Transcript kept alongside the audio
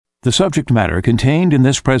The subject matter contained in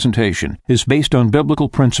this presentation is based on biblical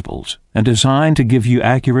principles and designed to give you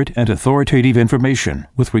accurate and authoritative information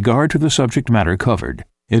with regard to the subject matter covered.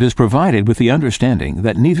 It is provided with the understanding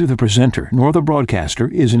that neither the presenter nor the broadcaster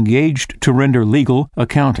is engaged to render legal,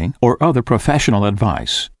 accounting, or other professional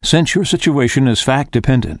advice. Since your situation is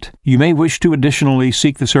fact-dependent, you may wish to additionally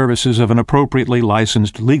seek the services of an appropriately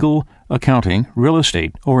licensed legal, accounting, real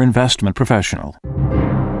estate, or investment professional.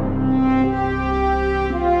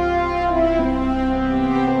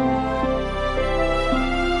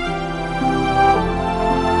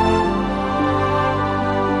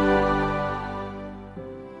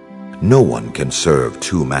 No one can serve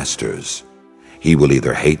two masters. He will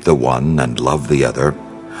either hate the one and love the other,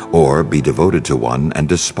 or be devoted to one and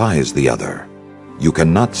despise the other. You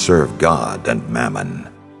cannot serve God and mammon.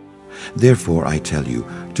 Therefore, I tell you,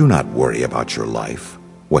 do not worry about your life,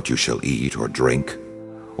 what you shall eat or drink,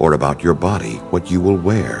 or about your body, what you will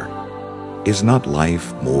wear. Is not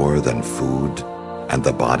life more than food, and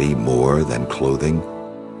the body more than clothing?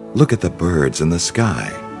 Look at the birds in the sky.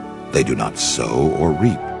 They do not sow or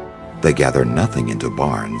reap. They gather nothing into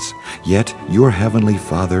barns, yet your heavenly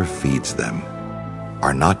Father feeds them.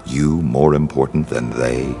 Are not you more important than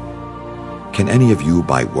they? Can any of you,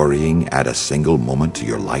 by worrying, add a single moment to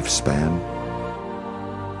your lifespan?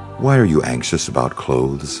 Why are you anxious about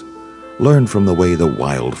clothes? Learn from the way the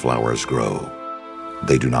wildflowers grow.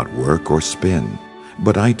 They do not work or spin,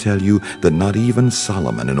 but I tell you that not even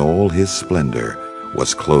Solomon in all his splendor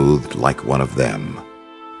was clothed like one of them.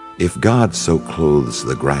 If God so clothes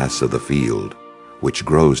the grass of the field, which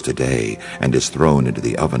grows today and is thrown into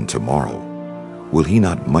the oven tomorrow, will he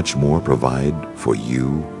not much more provide for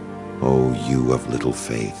you, O you of little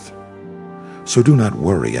faith? So do not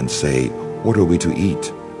worry and say, what are we to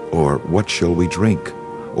eat? Or what shall we drink?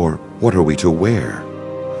 Or what are we to wear?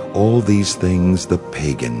 All these things the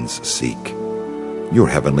pagans seek. Your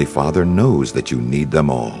heavenly Father knows that you need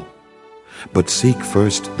them all. But seek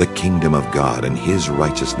first the kingdom of God and his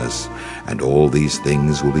righteousness, and all these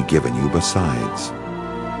things will be given you besides.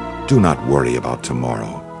 Do not worry about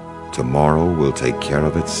tomorrow. Tomorrow will take care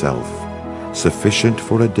of itself. Sufficient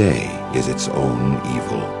for a day is its own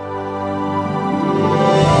evil.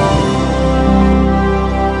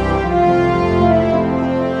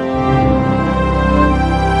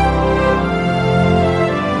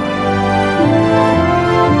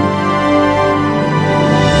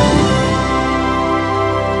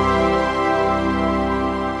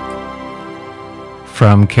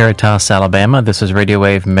 From Caritas, Alabama, this is Radio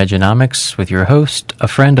Wave Medjunomics with your host, a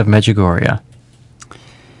friend of Medjugorje.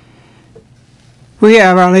 We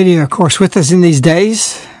have Our Lady, of course, with us in these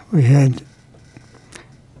days. We had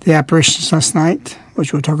the apparitions last night,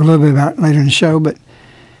 which we'll talk a little bit about later in the show. But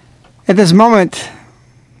at this moment,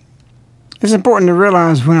 it's important to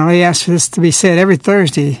realize when I ask for this to be said every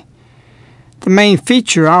Thursday, the main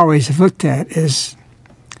feature I always have looked at is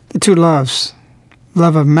the two loves,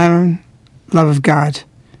 love of mammon, love of God.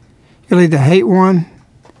 You'll either hate one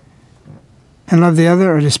and love the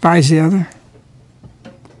other or despise the other.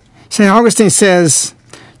 St. Augustine says,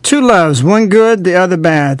 two loves, one good, the other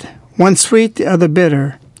bad, one sweet, the other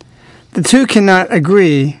bitter. The two cannot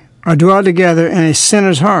agree or dwell together in a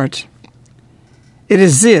sinner's heart. It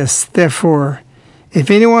is this, therefore,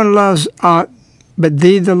 if anyone loves aught but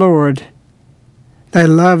thee, the Lord, thy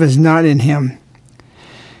love is not in him.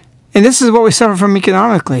 And this is what we suffer from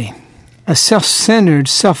economically. A self-centered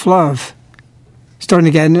self-love, starting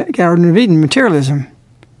to get in the Garden of Eden, materialism.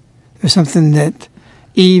 There's something that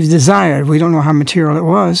Eve desired. We don't know how material it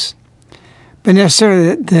was, but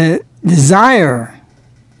necessarily the desire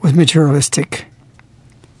was materialistic.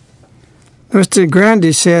 Mr.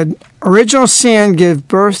 Grundy said, original sin gave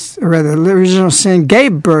birth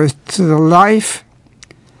to the life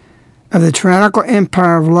of the tyrannical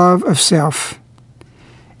empire of love of self.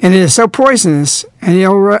 And it is so poisonous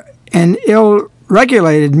and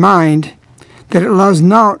ill-regulated mind that it loves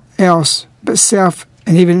naught else but self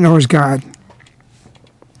and even ignores God.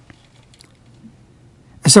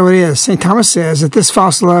 And so it is. St. Thomas says that this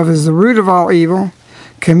false love is the root of all evil,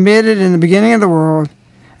 committed in the beginning of the world,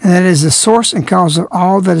 and that it is the source and cause of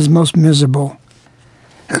all that is most miserable.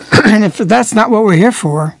 And if that's not what we're here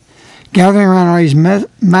for, gathering around all these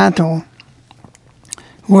mantle,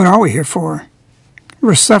 what are we here for?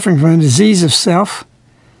 We're suffering from a disease of self.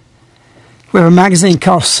 We have a magazine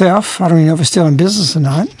called Self. I don't even know if it's still in business or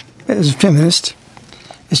not. It was a feminist.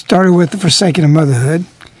 It started with the forsaking of motherhood,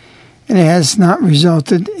 and it has not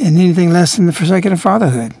resulted in anything less than the forsaking of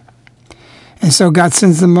fatherhood. And so God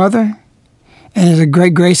sends the mother, and it's a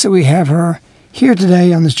great grace that we have her here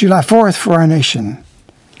today on this July 4th for our nation.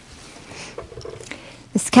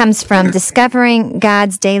 This comes from Discovering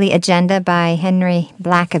God's Daily Agenda by Henry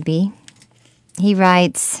Blackaby. He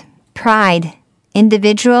writes, Pride,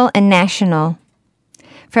 individual and national.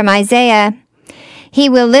 From Isaiah, He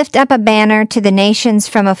will lift up a banner to the nations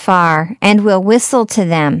from afar, and will whistle to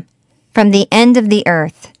them from the end of the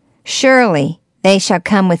earth. Surely they shall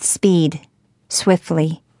come with speed,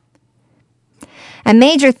 swiftly. A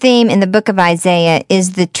major theme in the book of Isaiah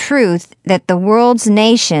is the truth that the world's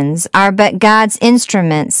nations are but God's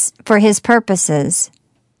instruments for His purposes,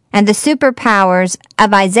 and the superpowers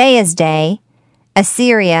of Isaiah's day,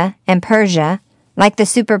 Assyria and Persia, like the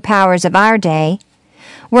superpowers of our day,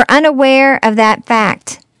 were unaware of that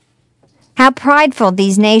fact. How prideful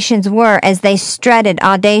these nations were as they strutted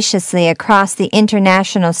audaciously across the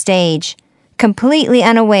international stage, completely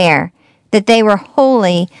unaware that they were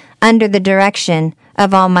wholly under the direction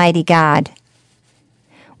of Almighty God.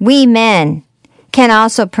 We men can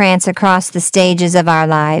also prance across the stages of our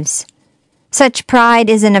lives. Such pride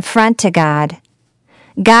is an affront to God.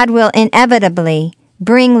 God will inevitably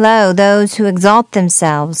bring low those who exalt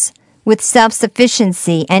themselves with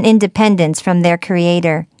self-sufficiency and independence from their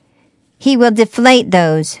Creator. He will deflate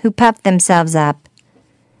those who puff themselves up.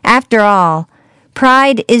 After all,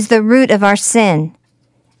 pride is the root of our sin.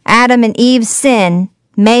 Adam and Eve's sin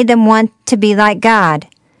made them want to be like God.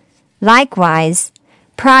 Likewise,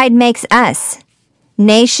 pride makes us,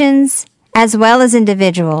 nations as well as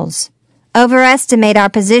individuals, overestimate our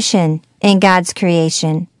position in God's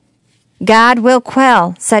creation. God will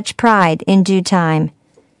quell such pride in due time.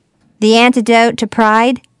 The antidote to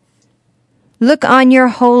pride? Look on your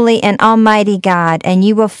holy and almighty God, and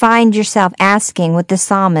you will find yourself asking with the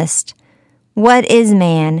psalmist, What is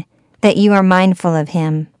man that you are mindful of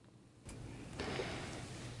him?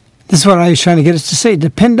 This is what I was trying to get us to say.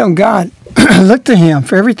 Depend on God. Look to Him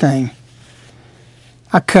for everything.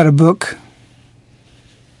 I cut a book.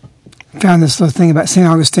 Found this little thing about St.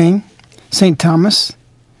 Augustine, St. Thomas,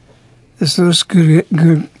 this little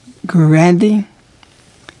Gurandi.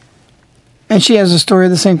 And she has a story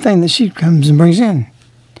of the same thing that she comes and brings in.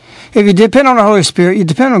 If you depend on the Holy Spirit, you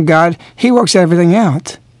depend on God, He works everything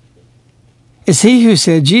out. It's He who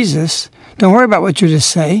said, Jesus, don't worry about what you just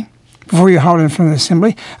say before you're hauled in front of the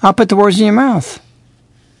assembly. I'll put the words in your mouth.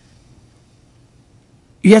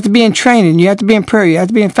 You have to be in training. You have to be in prayer. You have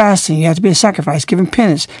to be in fasting. You have to be in sacrifice, giving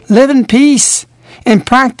penance. Live in peace and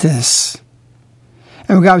practice.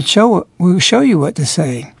 And God will show you what to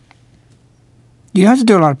say. You don't have to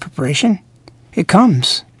do a lot of preparation. It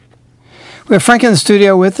comes. We have Frank in the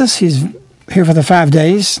studio with us. He's here for the 5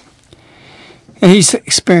 days. And he's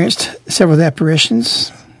experienced several of the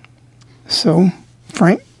apparitions. So,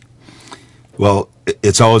 Frank? Well,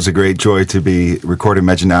 it's always a great joy to be recording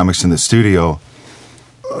Medjunomics in the studio.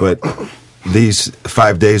 But these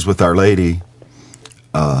 5 days with Our Lady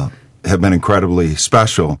have been incredibly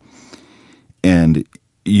special. And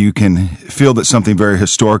you can feel that something very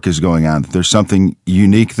historic is going on. There's something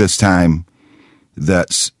unique this time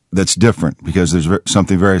that's different, because there's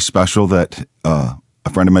something very special that a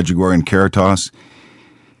friend of Medjugorje in Caritas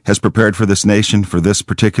has prepared for this nation for this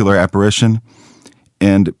particular apparition.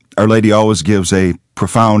 And Our Lady always gives a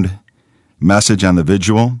profound message on the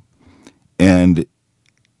vigil. And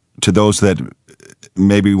to those that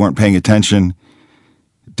maybe weren't paying attention,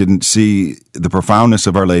 didn't see the profoundness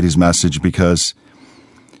of Our Lady's message, because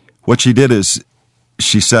what she did is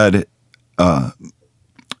she said,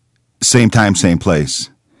 same time, same place,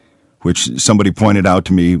 which somebody pointed out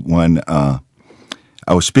to me when I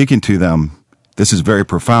was speaking to them. This is very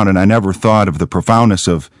profound, and I never thought of the profoundness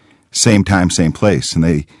of same time, same place. And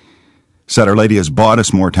they said Our Lady has bought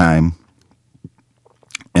us more time.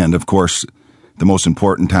 And, of course, the most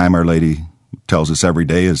important time Our Lady tells us every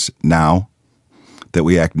day is now, that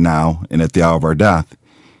we act now and at the hour of our death.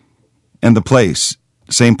 And the place,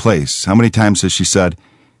 same place. How many times has she said,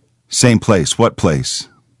 same place? What place?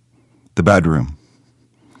 The bedroom.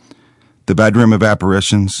 The bedroom of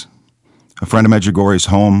apparitions. A friend of Medjugorje's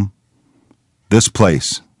home. This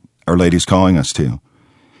place Our Lady's calling us to.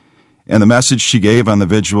 And the message she gave on the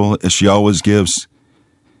vigil, as she always gives,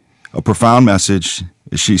 a profound message,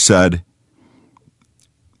 as she said,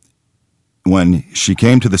 when she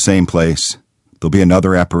came to the same place, there'll be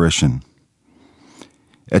another apparition.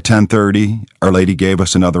 At 10:30, Our Lady gave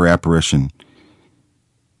us another apparition.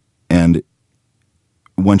 And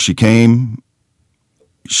when she came,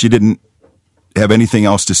 she didn't have anything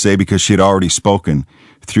else to say, because she had already spoken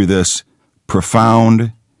through this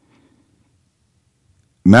profound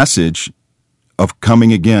message of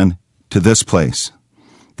coming again to this place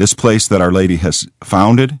that Our Lady has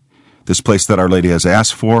founded, this place that Our Lady has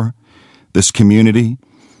asked for, this community.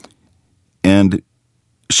 And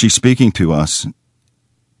she's speaking to us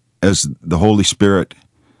as the Holy Spirit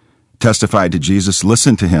testified to Jesus.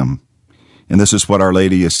 Listen to him. And this is what Our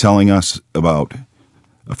Lady is telling us about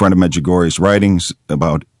a Friend of Medjugorje's writings,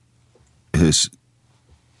 about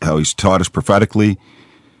how he's taught us prophetically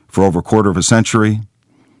for over a quarter of a century.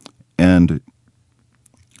 And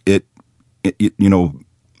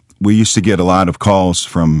we used to get a lot of calls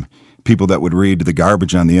from people that would read the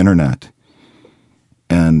garbage on the internet.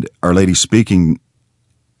 And Our Lady speaking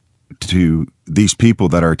to these people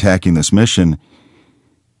that are attacking this mission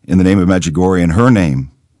in the name of Medjugorje, in her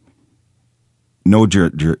name. No,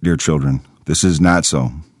 dear children, this is not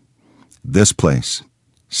so. This place,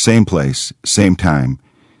 same time.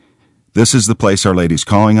 This is the place Our Lady's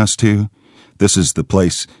calling us to. This is the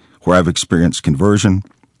place where I've experienced conversion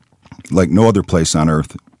like no other place on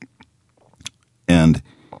earth. And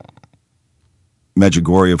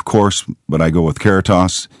Medjugorje, of course, but I go with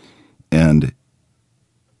Caritas, and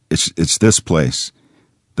it's this place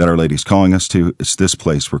that Our Lady's calling us to. It's this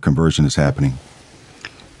place where conversion is happening.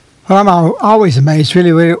 Well, I'm always amazed,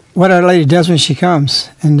 really, what Our Lady does when she comes,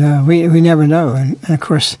 and we never know. And of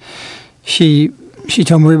course, she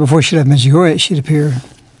told Maria before she left Medjugorje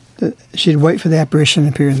she'd wait for the apparition to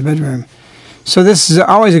appear in the bedroom. So this is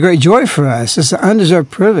always a great joy for us. It's an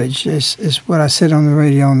undeserved privilege, is what I said on the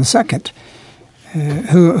radio on the 2nd.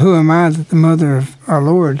 Who am I that the mother of our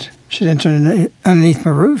Lord should enter underneath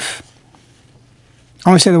my roof? I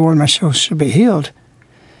only say the word, my soul shall be healed.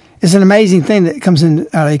 It's an amazing thing that comes in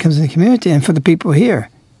the community and for the people here.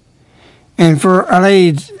 And for Our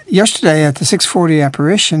Lady yesterday at the 6:40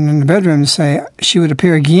 apparition in the bedroom to say she would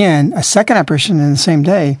appear again, a second apparition in the same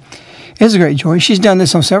day, is a great joy. She's done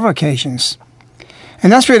this on several occasions.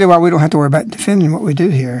 And that's really why we don't have to worry about defending what we do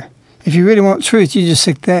here. If you really want truth, you just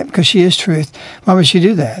stick that because she is truth. Why would she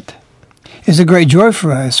do that? It's a great joy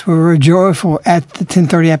for us. We were joyful at the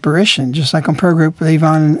 10:30 apparition, just like on prayer group with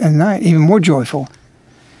Yvonne and Night, even more joyful.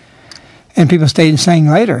 And people stayed and sang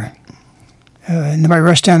later. Nobody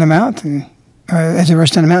rushed down the mountain. As they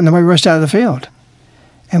rushed down the mountain, nobody rushed out of the field.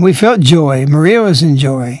 And we felt joy. Maria was in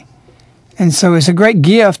joy. And so it's a great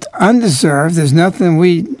gift, undeserved. There's nothing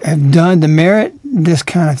we have done to merit this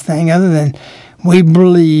kind of thing other than we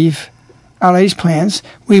believe Our Lady's plans.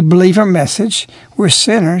 We believe her message. We're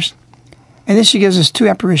sinners. And then she gives us 2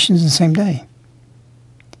 apparitions in the same day.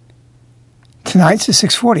 Tonight's at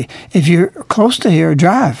 6:40. If you're close to here,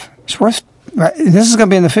 drive. It's worth. Right, this is going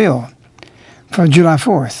to be in the field for July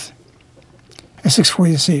 4th at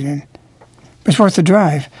 6:40 this evening. But it's worth the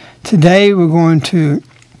drive. Today we're going to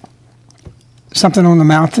something on the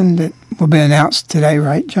mountain that will be announced today,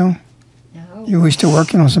 right, Joan? No. We're still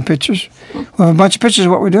working on some pictures. We'll have a bunch of pictures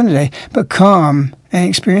of what we're doing today. But come and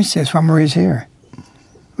experience this while Maria's here.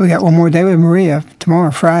 We got one more day with Maria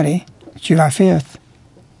tomorrow, Friday, July 5th.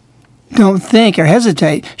 Don't think or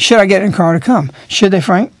hesitate. Should I get in a car to come? Should they,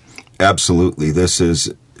 Frank? Absolutely. This is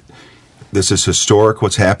historic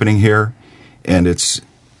what's happening here, and it's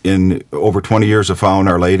in over 20 years of following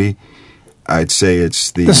Our Lady. I'd say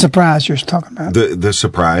it's the surprise you're talking about. The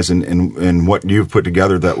surprise and what you've put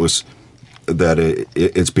together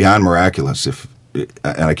it's beyond miraculous. And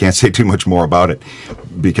I can't say too much more about it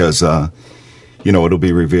because it'll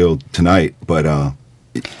be revealed tonight. But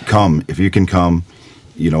come if you can come.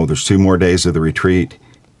 There's 2 more days of the retreat,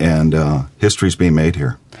 and history's being made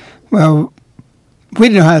here. Well, we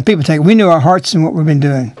didn't know how the people take it. We knew our hearts and what we've been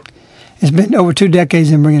doing. It's been over 2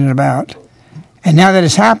 decades in bringing it about. And now that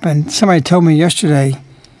it's happened, somebody told me yesterday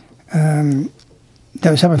that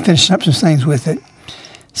was helping finishing up some things with it,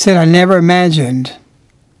 said, I never imagined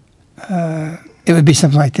it would be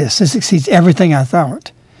something like this. This exceeds everything I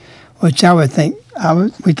thought, which I would think,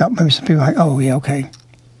 we thought maybe some people were like, oh, yeah, okay,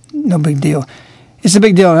 no big deal. It's a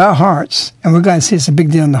big deal in our hearts, and we're glad to see it's a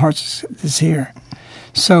big deal in the hearts that's here.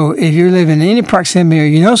 So if you're living in any proximity or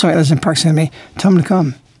you know somebody that lives in proximity, tell them to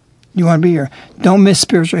come. You want to be here. Don't miss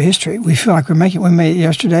spiritual history. We feel like we're making it. We made it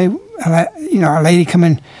yesterday. Our Lady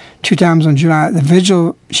coming 2 times on July. The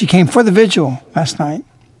vigil, she came for the vigil last night.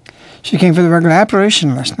 She came for the regular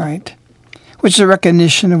apparition last night, which is a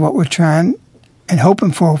recognition of what we're trying and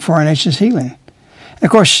hoping for our nation's healing. And of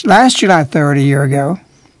course, last July 3rd, a year ago,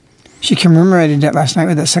 she commemorated that last night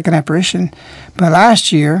with that second apparition. But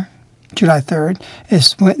last year, July 3rd,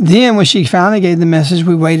 is when she finally gave the message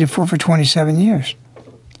we waited for 27 years.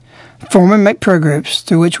 Form and make prayer groups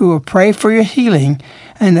through which we will pray for your healing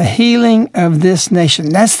and the healing of this nation.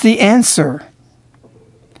 That's the answer.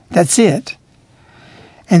 That's it.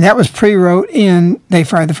 And that was pre-wrote in They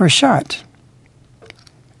Fired the First Shot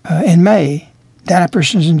in May. That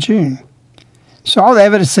apparition is in June. So all the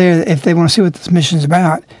evidence there, if they want to see what this mission is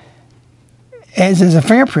about, as is a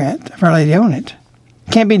fingerprint of Our Lady on it.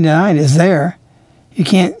 Can't be denied. It's there. You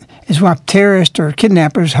can't. It's why terrorists or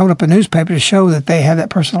kidnappers hold up a newspaper to show that they have that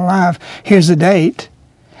person alive. Here's the date.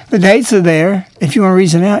 The dates are there. If you want to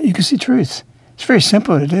reason out, you can see truth. It's very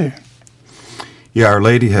simple to do. Yeah, Our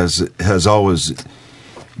Lady has always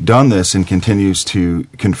done this and continues to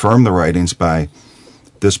confirm the writings by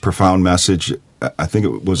this profound message. I think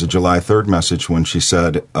it was a July 3rd message when she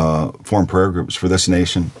said, form prayer groups for this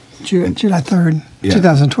nation. July 3rd, yeah.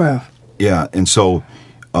 2012. Yeah, and so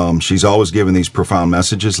she's always given these profound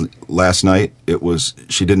messages. Last night,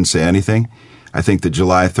 she didn't say anything. I think the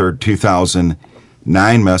July 3rd,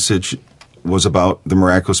 2009 message was about the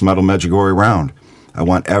miraculous metal Medjugorje round. I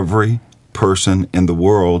want every person in the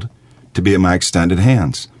world to be at my extended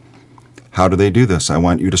hands. How do they do this? I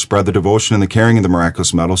want you to spread the devotion and the caring of the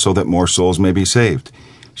miraculous medal so that more souls may be saved.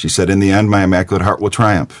 She said, in the end, my Immaculate Heart will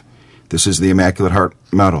triumph. This is the Immaculate Heart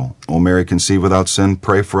medal. O Mary, conceived without sin,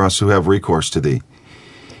 pray for us who have recourse to thee.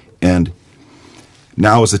 And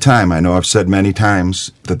now is the time. I know I've said many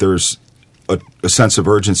times that there's a sense of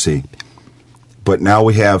urgency, but now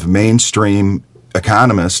we have mainstream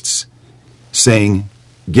economists saying,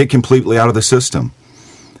 get completely out of the system.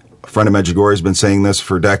 Friend of Medjugorje has been saying this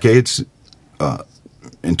for decades.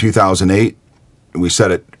 In 2008, we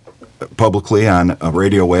said it publicly on a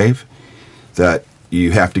radio wave that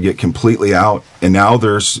you have to get completely out. And now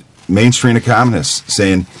there's mainstream economists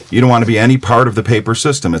saying you don't want to be any part of the paper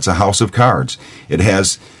system. It's a house of cards. It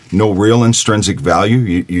has no real intrinsic value.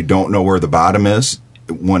 You don't know where the bottom is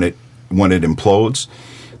when it implodes.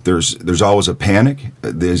 There's always a panic.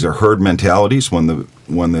 These are herd mentalities. When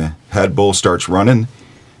the head bull starts running,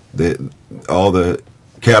 all the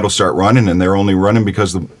cattle start running, and they're only running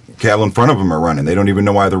because the cattle in front of them are running. They don't even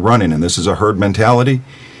know why they're running, and this is a herd mentality,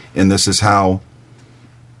 and this is how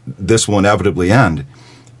this will inevitably end.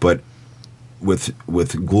 But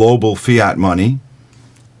with global fiat money,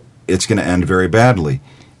 it's going to end very badly.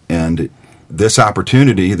 And this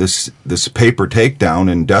opportunity, this paper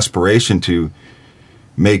takedown and desperation to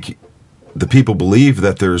make the people believe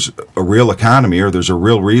that there's a real economy or there's a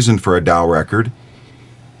real reason for a Dow record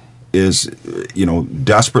is,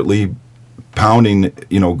 desperately pounding,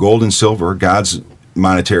 gold and silver, God's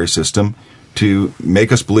monetary system, to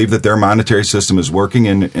make us believe that their monetary system is working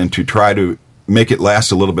and to try to make it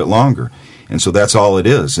last a little bit longer. And so that's all it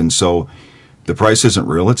is. And so the price isn't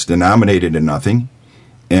real. It's denominated in nothing.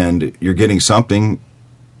 And you're getting something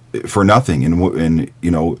for nothing. And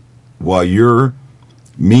while your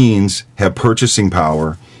means have purchasing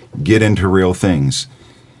power, get into real things.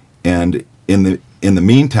 And in the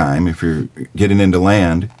meantime, if you're getting into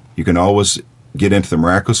land, you can always get into the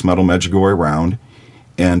miraculous metal Medjugorje round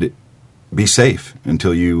and be safe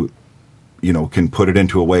until you can put it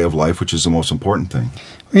into a way of life, which is the most important thing.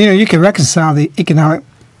 You can reconcile the economic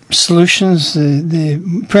solutions,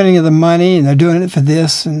 the printing of the money, and they're doing it for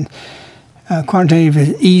this, and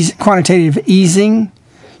quantitative easing.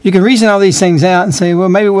 You can reason all these things out and say, well,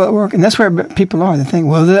 maybe will it work? And that's where people are. They think,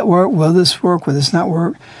 will that work? Will this work? Will this not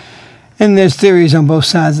work? And there's theories on both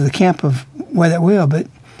sides of the camp of whether it will. But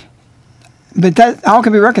that all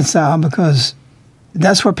can be reconciled because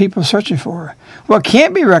that's what people are searching for. What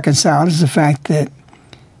can't be reconciled is the fact that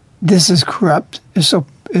this is corrupt, is so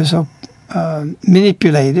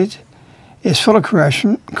manipulated, is full of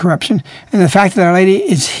corruption, and the fact that Our Lady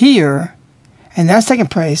is here, and that's taking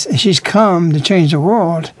place, and she's come to change the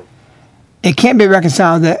world, it can't be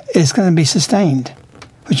reconciled that it's going to be sustained,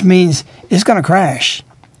 which means it's going to crash.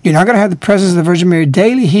 You're not going to have the presence of the Virgin Mary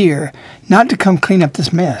daily here, not to come clean up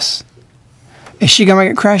this mess. Is she going to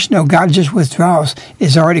make it crash? No, God just withdraws.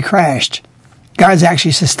 It's already crashed. God's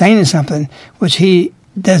actually sustaining something which he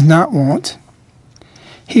does not want.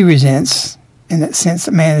 He resents, in that sense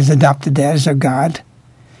that man has adopted that as their God.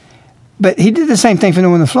 But he did the same thing for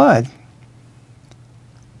Noah and the flood.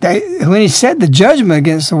 When he said the judgment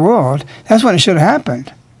against the world, that's when it should have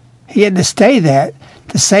happened. He had to stay that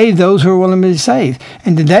to save those who are willing to be saved.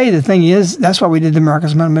 And today, the thing is, that's why we did the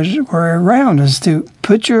miraculous metal around, is to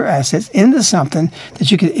put your assets into something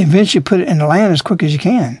that you can eventually put it in the land as quick as you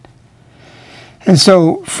can. And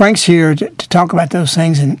so Frank's here to talk about those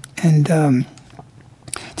things and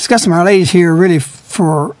discuss them. Our Lady's here really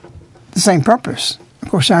for the same purpose. Of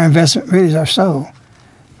course, our investment really is our soul.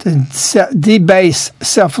 To debase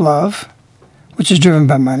self-love, which is driven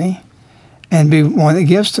by money, and be one that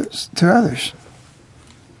gives to others.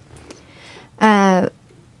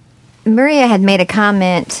 Maria had made a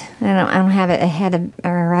comment. I don't have it ahead of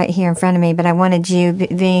or right here in front of me, but I wanted you,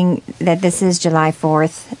 being that this is July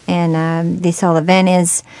 4th, and this whole event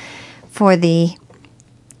is for the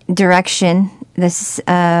direction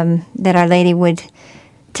that Our Lady would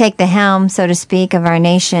take the helm, so to speak, of our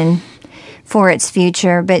nation for its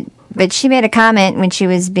future. But she made a comment when she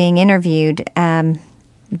was being interviewed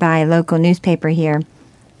by a local newspaper here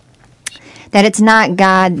that it's not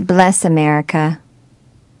God bless America.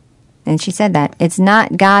 And she said that. It's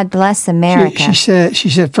not God bless America. She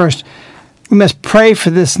said first, we must pray for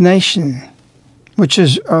this nation, which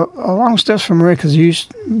is a long step from Maria, because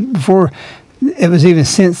before it was even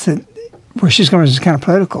sensed that where she's going is kind of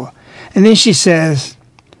political. And then she says,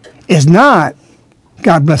 it's not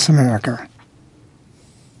God bless America.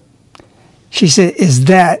 She said, is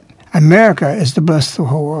that America is to bless the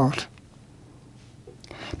whole world.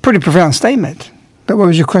 Pretty profound statement. But what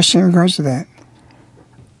was your question in regards to that?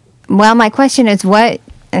 Well, my question is what,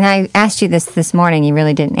 and I asked you this morning, you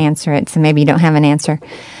really didn't answer it, so maybe you don't have an answer.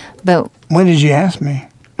 But when did you ask me?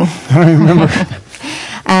 I don't remember.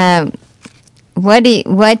 What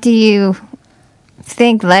do you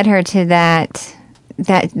think led her to that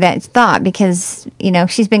thought? Because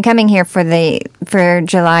she's been coming here for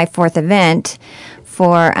July 4th event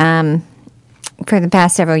for the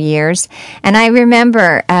past several years, and I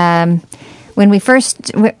remember when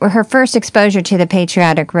her first exposure to the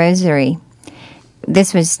Patriotic Rosary.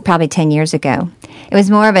 This was probably 10 years ago. It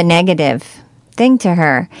was more of a negative thing to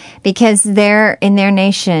her because in their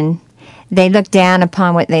nation, they look down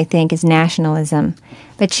upon what they think is nationalism.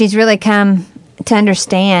 But she's really come to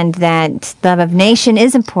understand that love of nation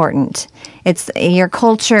is important. It's your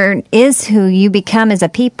culture is who you become as a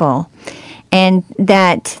people, and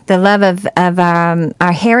that the love of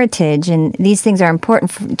our heritage and these things are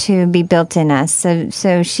important to be built in us.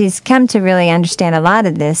 So she's come to really understand a lot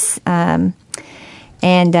of this. But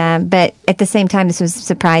at the same time, this was a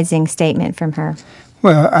surprising statement from her.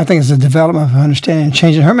 Well, I think it's a development of understanding,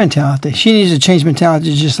 changing her mentality. She needs to change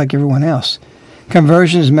mentality just like everyone else.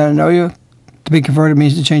 Conversion is metanoia. To be converted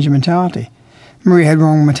means to change your mentality. Maria had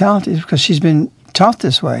wrong mentality because she's been taught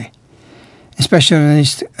this way, especially in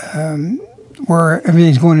these, where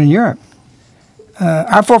everything's going in Europe.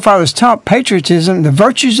 Our forefathers taught patriotism, the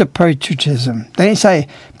virtues of patriotism. They didn't say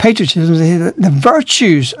patriotism, they said the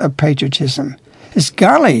virtues of patriotism. It's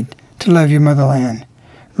godly to love your motherland.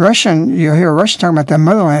 You'll hear a Russian talking about their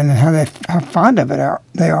motherland and how fond of it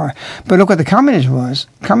they are. But look what the communism was.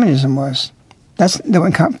 They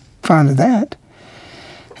weren't fond of that.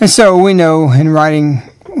 And so we know in writing,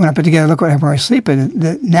 when I put together Look What Happened While I was Sleeping,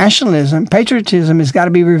 that nationalism, patriotism has got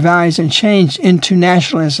to be revised and changed into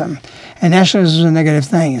nationalism. And nationalism is a negative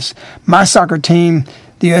thing. It's my soccer team,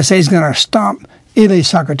 the USA is going to stomp Italy's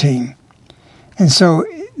soccer team. And so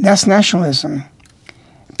that's nationalism.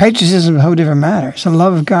 Patriotism is a whole different matter. It's the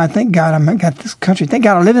love of God. Thank God I got this country. Thank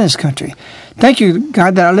God I live in this country. Thank you,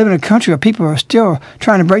 God, that I live in a country where people are still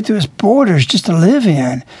trying to break through its borders just to live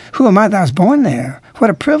in. Who am I that I was born there? What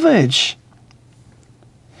a privilege.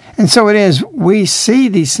 And so it is, we see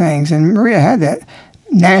these things, and Maria had that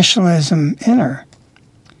nationalism in her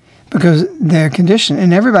because they're conditioned,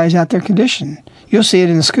 and everybody's out there conditioned. You'll see it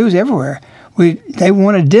in the schools everywhere. They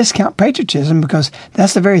want to discount patriotism because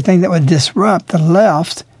that's the very thing that would disrupt the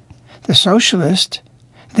left, the socialist,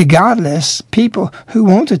 the godless people who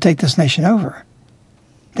want to take this nation over.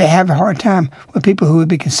 They have a hard time with people who would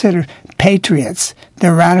be considered patriots.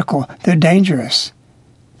 They're radical. They're dangerous.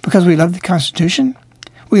 Because we love the Constitution.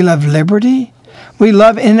 We love liberty. We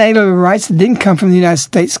love inalienable rights that didn't come from the United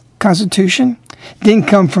States Constitution. Didn't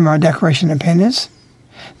come from our Declaration of Independence.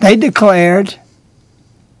 They declared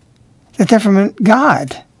that they're from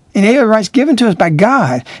God. Inalienable rights given to us by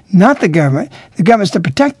God, not the government. The government's to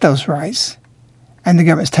protect those rights. And the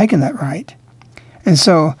government's taken that right. And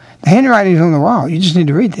so the handwriting is on the wall. You just need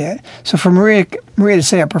to read that. So for Maria to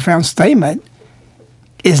say a profound statement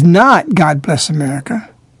is not God bless America.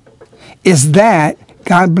 It's that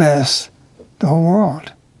God bless the whole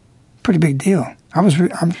world. Pretty big deal. I'm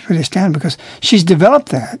pretty astounded because she's developed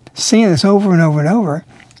that, seeing this over and over and over.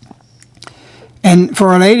 And for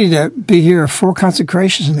Our Lady to be here 4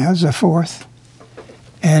 consecrations now, this is the 4th,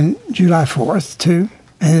 and July 4th too,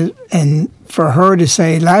 and for her to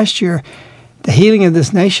say last year, the healing of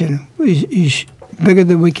this nation is bigger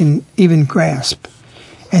than we can even grasp.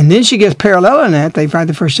 And then she gets parallel in that. They write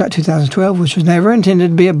the first shot 2012, which was never intended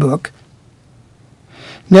to be a book.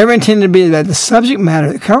 Never intended to be that the subject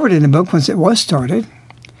matter covered in the book once it was started.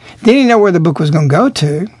 Didn't know where the book was going to go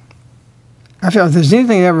to. I felt if there's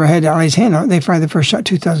anything that ever had Our Lady's hand on it, they find the first shot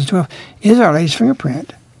 2012 is Our Lady's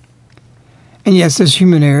fingerprint. And yes, there's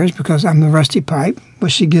human errors because I'm the rusty pipe,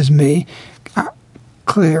 which she gives me.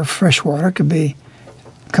 Clear, fresh water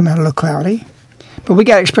come out a little cloudy. But But we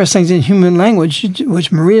got to express things in human language,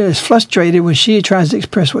 which Maria is frustrated when she tries to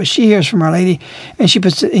express what she hears from Our Lady, and she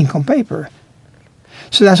puts the ink on paper.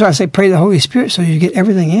 So that's why I say pray the Holy Spirit so you get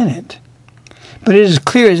everything in it. But it is as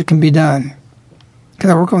clear as it can be done.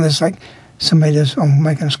 Because I work on this like somebody does on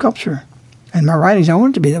making a sculpture. And my writings, I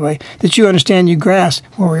want it to be that way, that you understand, you grasp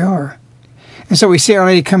where we are. And so we see Our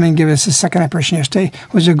Lady come and give us the second apparition yesterday.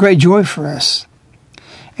 It was a great joy for us.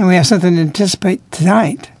 And we have something to anticipate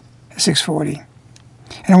tonight at 6:40.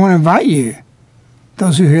 And I want to invite you,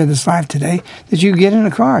 those who hear this live today, that you get in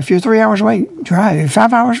a car. If you're 3 hours away, drive. If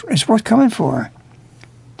 5 hours, it's worth coming for.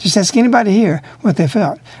 Just ask anybody here what they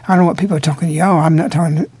felt. I don't know what people are talking to you. Oh, I'm not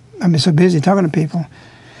talking to, I'm so busy talking to people.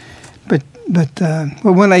 But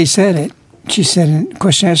one lady said it. She said in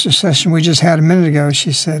question and answer session we just had a minute ago,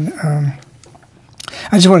 she said, I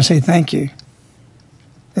just want to say thank you.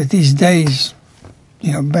 That these days,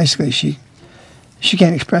 basically she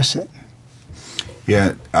can't express it.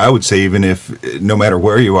 Yeah, I would say even if, no matter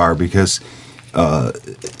where you are, because,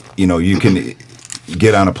 you can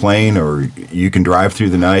get on a plane or you can drive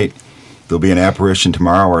through the night. There'll be an apparition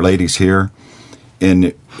tomorrow. Our Lady's here.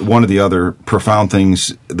 And one of the other profound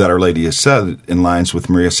things that Our Lady has said in lines with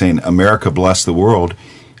Maria saying, America bless the world,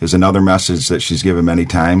 is another message that she's given many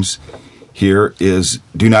times. Here is,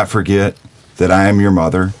 do not forget that I am your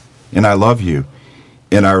mother and I love you.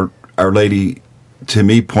 And Our Lady, to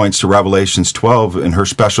me, points to Revelations 12 and her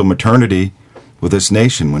special maternity with this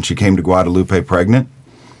nation when she came to Guadalupe pregnant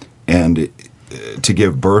and to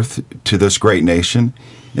give birth to this great nation.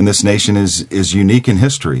 And this nation is unique in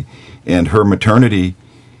history. And her maternity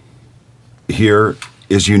here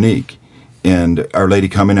is unique. And Our Lady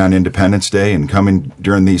coming on Independence Day and coming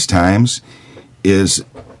during these times is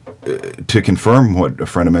to confirm what a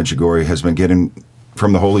Friend of Medjugorje has been getting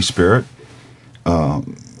from the Holy Spirit,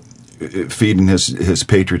 feeding his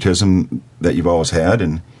patriotism that you've always had.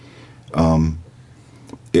 And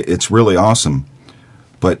it's really awesome.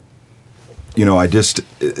 But when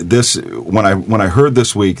I heard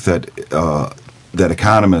this week that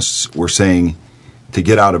economists were saying to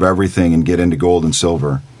get out of everything and get into gold and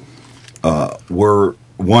silver, we're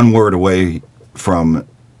one word away from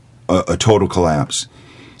a total collapse.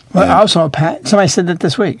 Well, and also, Pat, somebody said that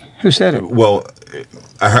this week. Who said it? Well,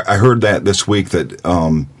 I heard that this week that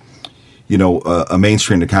a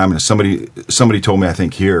mainstream economist, somebody told me, I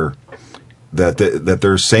think here, that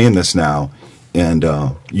they're saying this now. And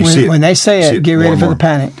when they say it, get ready for the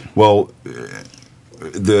panic. Well,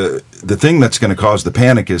 the thing that's going to cause the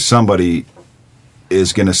panic is somebody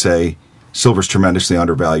is going to say silver's tremendously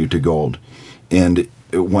undervalued to gold. And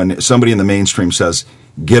when somebody in the mainstream says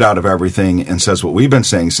get out of everything and says what we've been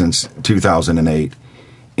saying since 2008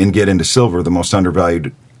 and get into silver, the most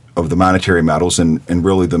undervalued of the monetary metals and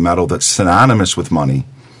really the metal that's synonymous with money,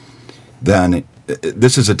 then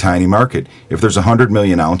this is a tiny market. If there's 100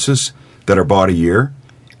 million ounces that are bought a year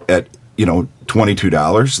at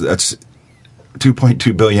 $22, that's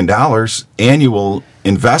 $2.2 billion annual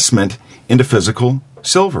investment into physical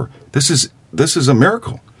silver. This is a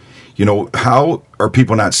miracle. How are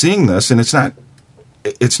people not seeing this? And it's not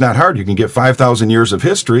hard. You can get 5,000 years of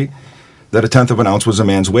history that a tenth of an ounce was a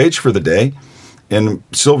man's wage for the day. And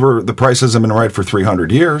silver, the price hasn't been right for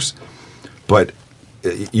 300 years. But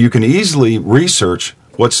you can easily research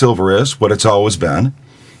what silver is, what it's always been.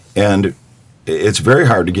 And it's very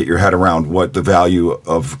hard to get your head around what the value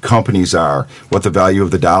of companies are, what the value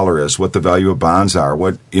of the dollar is, what the value of bonds are,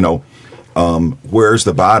 where's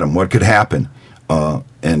the bottom, what could happen. I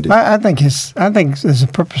think there's a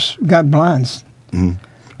purpose. God blinds. Mm-hmm.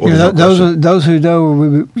 Well, those who know,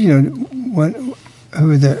 who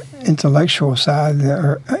are the intellectual side,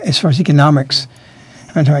 as far as economics,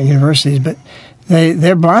 I'm talking about universities, but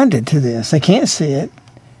they're blinded to this. They can't see it.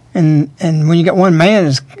 And when you got one man,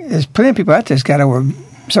 there's plenty of people out there that's got over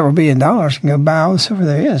several $1 billion can go buy all the silver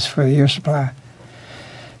there is for a year's supply.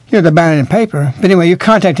 They're buying it in paper. But anyway, your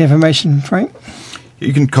contact information, Frank?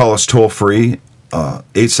 You can call us toll-free,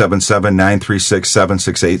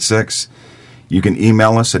 877-936-7686. You can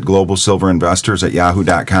email us at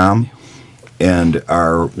globalsilverinvestors@yahoo.com. And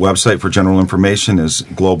our website for general information is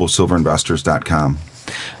globalsilverinvestors.com.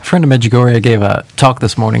 A Friend of Medjugorje gave a talk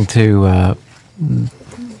this morning to...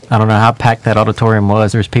 I don't know how packed that auditorium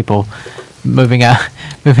was. There's people moving all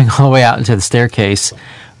the way out into the staircase.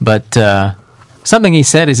 But something he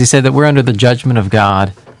said that we're under the judgment of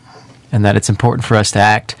God and that it's important for us to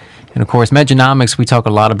act. And, of course, Medjonomics, we talk a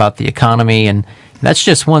lot about the economy, and that's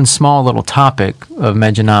just one small little topic of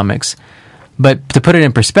Medjonomics. But to put it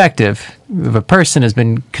in perspective, if a person has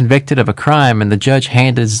been convicted of a crime and the judge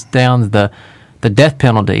hands down the death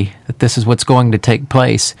penalty, that this is what's going to take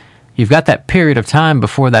place, you've got that period of time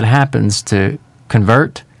before that happens to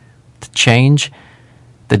convert, to change.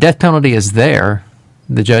 The death penalty is there.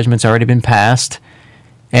 The judgment's already been passed.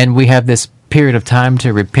 And we have this period of time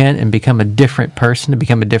to repent and become a different person, to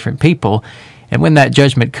become a different people. And when that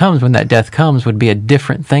judgment comes, when that death comes, would be a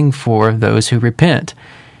different thing for those who repent.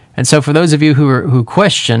 And so for those of you who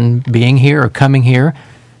question being here or coming here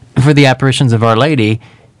for the apparitions of Our Lady,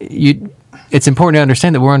 it's important to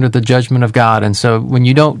understand that we're under the judgment of God. And so when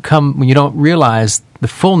you don't realize the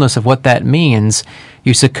fullness of what that means,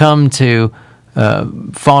 you succumb to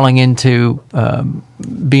falling into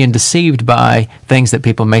being deceived by things that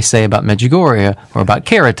people may say about Medjugorje or about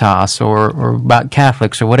Caritas or about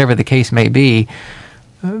Catholics or whatever the case may be.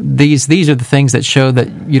 These are the things that show that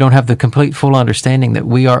you don't have the complete, full understanding that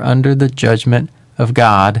we are under the judgment of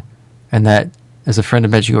God, and that, as a friend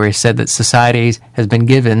of Medjugorje said, that society has been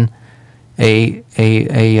given a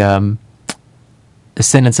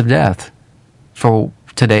sentence of death for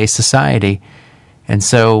today's society. And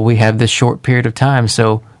so we have this short period of time.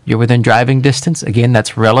 So you're within driving distance. Again,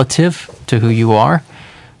 that's relative to who you are.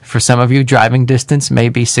 For some of you, driving distance may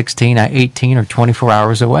be 16, 18, or 24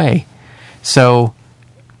 hours away. So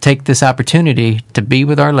take this opportunity to be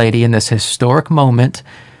with Our Lady in this historic moment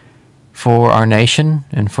for our nation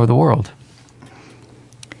and for the world.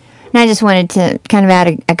 And I just wanted to kind of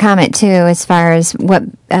add a comment, too, as far as what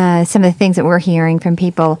some of the things that we're hearing from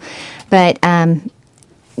people. But,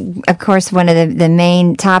 of course, one of the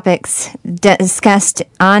main topics discussed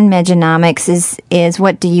on Medjonomics is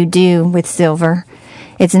what do you do with silver?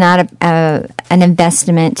 It's not an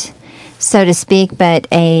investment, so to speak, but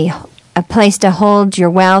a place to hold your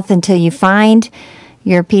wealth until you find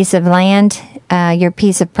your piece of land, your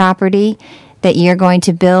piece of property that you're going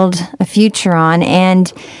to build a future on. And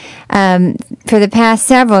for the past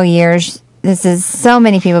several years, so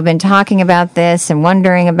many people have been talking about this and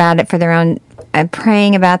wondering about it for their own,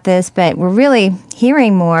 praying about this, but we're really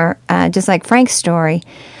hearing more, just like Frank's story,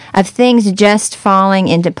 of things just falling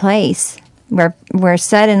into place, where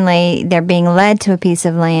suddenly they're being led to a piece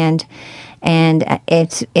of land, and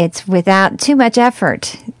it's without too much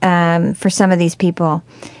effort for some of these people.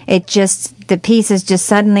 The pieces just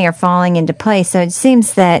suddenly are falling into place. So it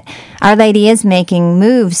seems that Our Lady is making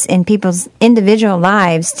moves in people's individual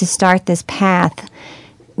lives to start this path,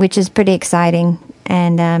 which is pretty exciting.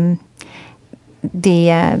 And so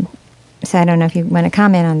I don't know if you want to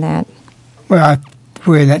comment on that. Well,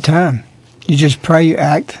 we're in that time. You just pray, you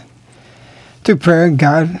act. Through prayer,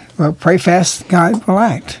 pray fast, God will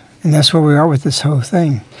act. And that's where we are with this whole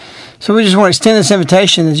thing. So we just want to extend this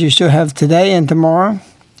invitation that you still have today and tomorrow.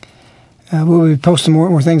 We'll be posting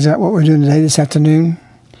more things about what we're doing today, this afternoon,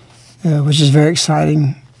 which is very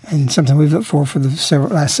exciting and something we've looked for the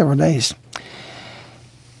last several days.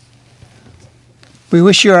 We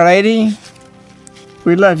wish you Our Lady.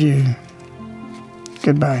 We love you.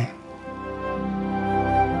 Goodbye.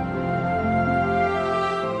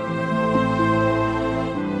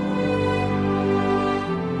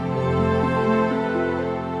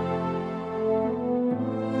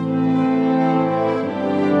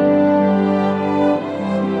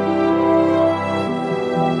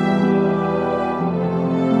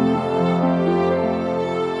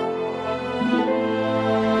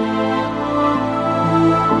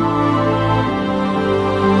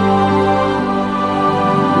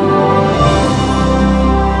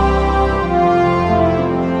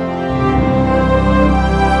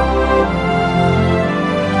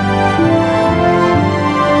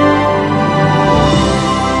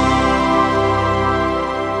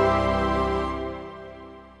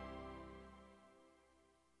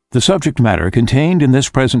 The subject matter contained in this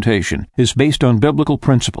presentation is based on biblical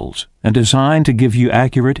principles and designed to give you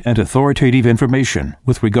accurate and authoritative information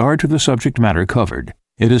with regard to the subject matter covered.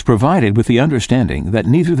 It is provided with the understanding that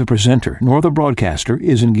neither the presenter nor the broadcaster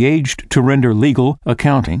is engaged to render legal,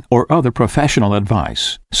 accounting, or other professional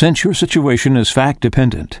advice. Since your situation is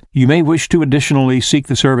fact-dependent, you may wish to additionally seek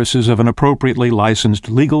the services of an appropriately licensed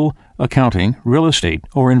legal, accounting, real estate,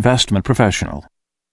 or investment professional.